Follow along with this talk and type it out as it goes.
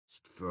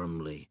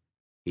Firmly,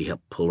 he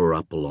helped pull her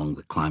up along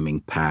the climbing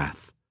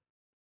path.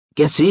 It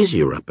gets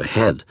easier up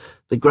ahead.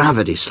 The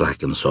gravity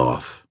slackens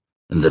off,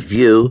 and the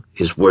view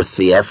is worth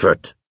the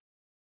effort.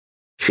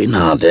 She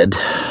nodded,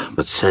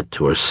 but said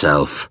to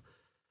herself,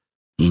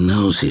 he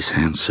knows he's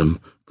handsome,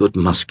 good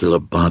muscular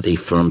body,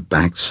 firm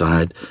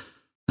backside.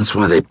 That's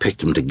why they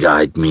picked him to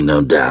guide me,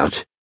 no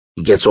doubt.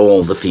 He gets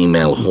all the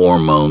female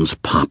hormones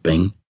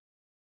popping.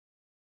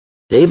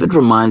 David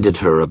reminded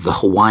her of the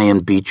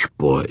Hawaiian beach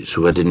boys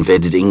who had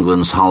invaded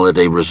England's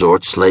holiday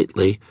resorts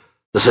lately.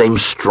 The same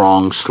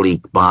strong,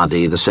 sleek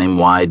body, the same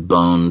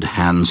wide-boned,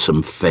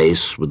 handsome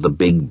face with the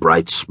big,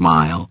 bright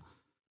smile.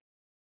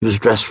 He was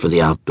dressed for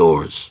the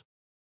outdoors,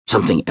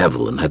 something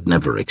Evelyn had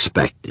never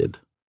expected.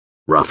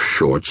 Rough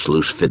shorts,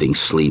 loose-fitting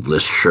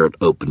sleeveless shirt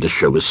open to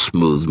show his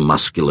smooth,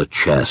 muscular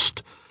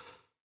chest.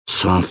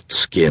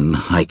 Soft-skin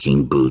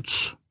hiking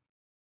boots.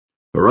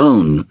 Her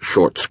own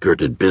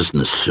short-skirted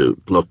business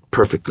suit looked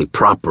perfectly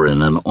proper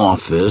in an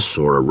office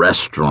or a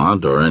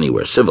restaurant or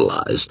anywhere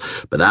civilized,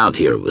 but out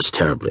here it was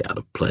terribly out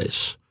of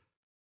place.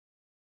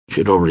 She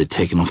had already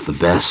taken off the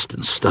vest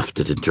and stuffed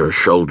it into her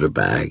shoulder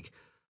bag,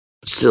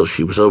 but still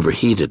she was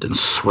overheated and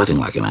sweating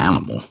like an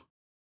animal.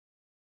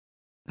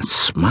 That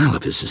smile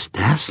of his is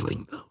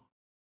dazzling, though.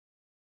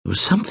 There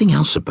was something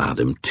else about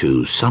him,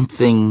 too,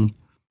 something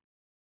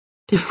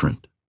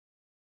different.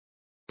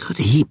 Could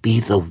he be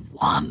the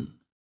one?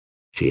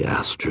 She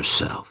asked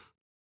herself.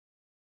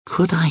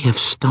 Could I have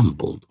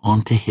stumbled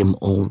onto him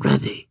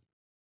already?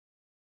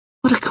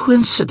 What a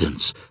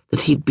coincidence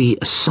that he'd be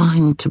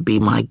assigned to be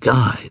my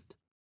guide.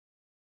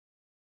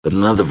 But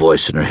another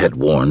voice in her head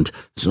warned,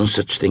 there's no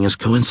such thing as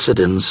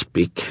coincidence.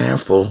 Be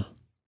careful.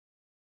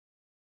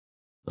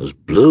 Those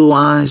blue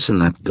eyes and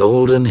that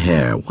golden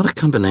hair, what a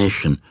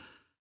combination.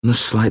 And the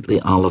slightly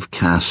olive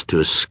cast to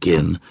his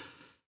skin,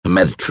 a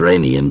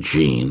Mediterranean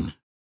gene.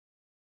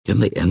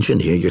 Can they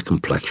engineer your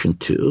complexion,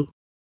 too?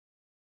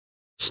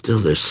 Still,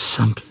 there's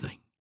something.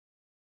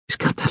 He's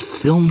got that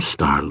film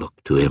star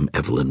look to him,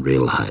 Evelyn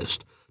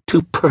realized.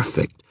 Too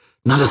perfect,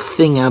 not a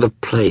thing out of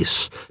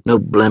place, no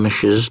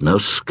blemishes, no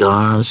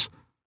scars.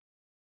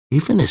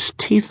 Even his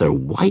teeth are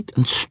white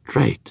and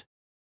straight.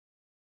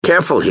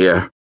 Careful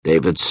here,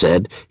 David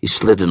said. He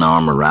slid an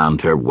arm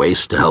around her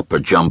waist to help her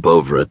jump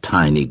over a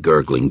tiny,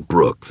 gurgling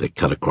brook that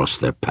cut across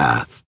their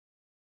path.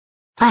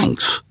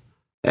 Thanks,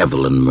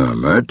 Evelyn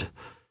murmured,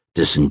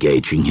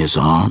 disengaging his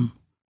arm.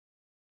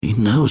 He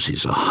knows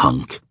he's a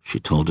hunk, she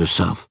told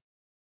herself.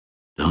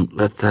 Don't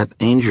let that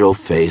angel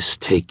face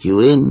take you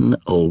in,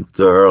 old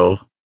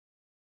girl.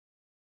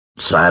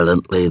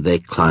 Silently they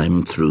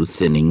climbed through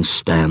thinning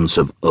stands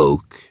of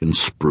oak and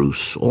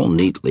spruce, all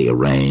neatly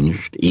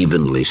arranged,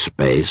 evenly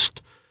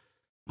spaced.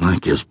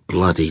 Like his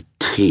bloody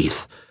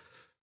teeth.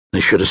 They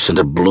should have sent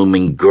a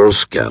blooming Girl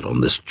Scout on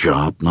this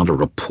job, not a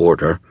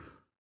reporter.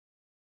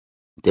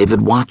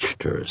 David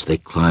watched her as they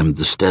climbed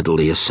the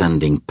steadily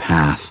ascending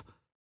path.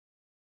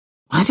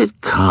 Why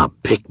did Cobb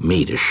pick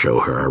me to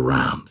show her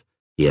around?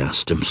 He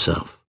asked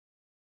himself.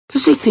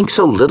 Does he think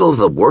so little of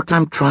the work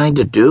I'm trying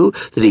to do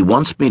that he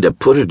wants me to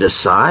put it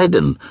aside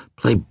and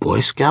play Boy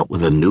Scout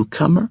with a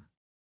newcomer?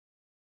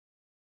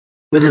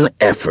 With an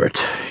effort,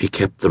 he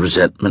kept the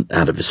resentment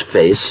out of his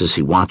face as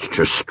he watched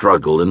her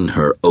struggle in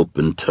her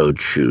open-toed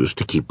shoes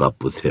to keep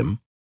up with him.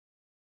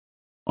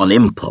 On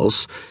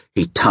impulse,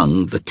 he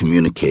tongued the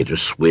communicator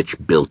switch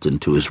built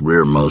into his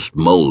rearmost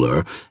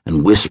molar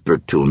and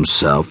whispered to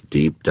himself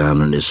deep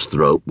down in his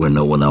throat where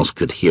no one else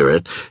could hear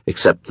it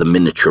except the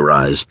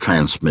miniaturized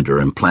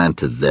transmitter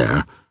implanted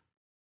there.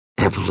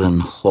 Evelyn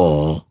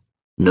Hall,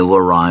 new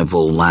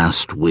arrival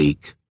last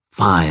week.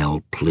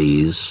 File,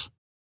 please.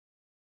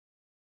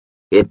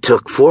 It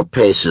took 4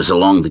 paces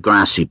along the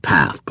grassy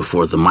path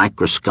before the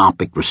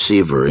microscopic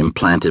receiver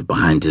implanted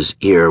behind his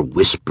ear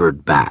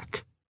whispered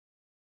back.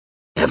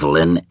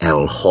 Evelyn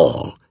L.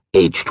 Hall,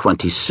 age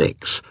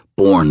 26,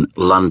 born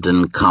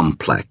London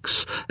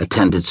Complex,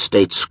 attended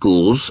state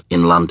schools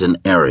in London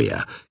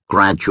area,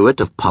 graduate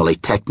of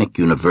Polytechnic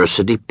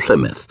University,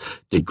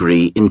 Plymouth,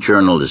 degree in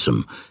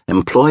journalism,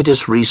 employed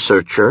as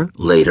researcher,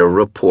 later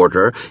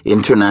reporter,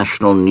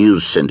 International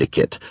News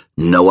Syndicate,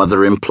 no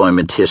other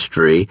employment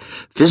history,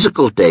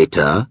 physical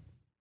data.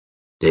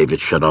 David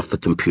shut off the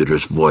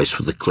computer's voice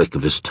with a click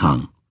of his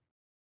tongue.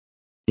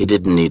 He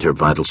didn't need her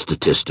vital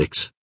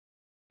statistics.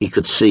 He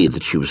could see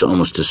that she was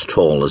almost as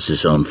tall as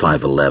his own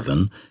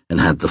 5'11", and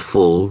had the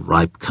full,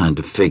 ripe kind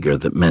of figure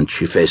that meant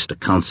she faced a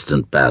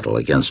constant battle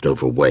against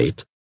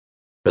overweight.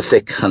 Her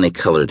thick,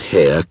 honey-colored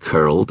hair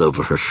curled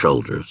over her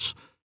shoulders,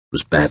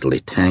 was badly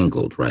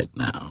tangled right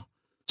now.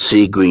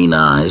 Sea-green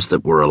eyes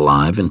that were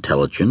alive,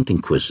 intelligent,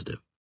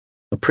 inquisitive.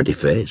 A pretty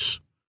face.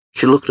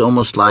 She looked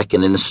almost like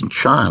an innocent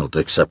child,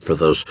 except for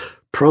those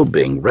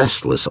probing,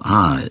 restless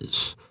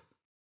eyes.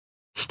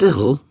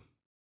 Still,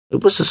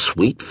 it was a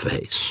sweet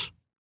face.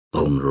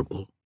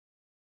 Vulnerable,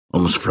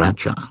 almost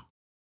fragile.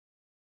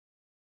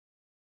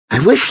 I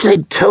wish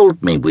they'd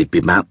told me we'd be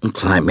mountain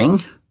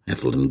climbing,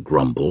 Evelyn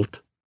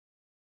grumbled.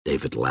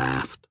 David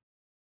laughed.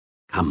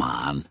 Come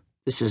on,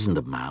 this isn't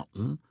a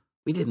mountain.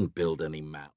 We didn't build any mountain.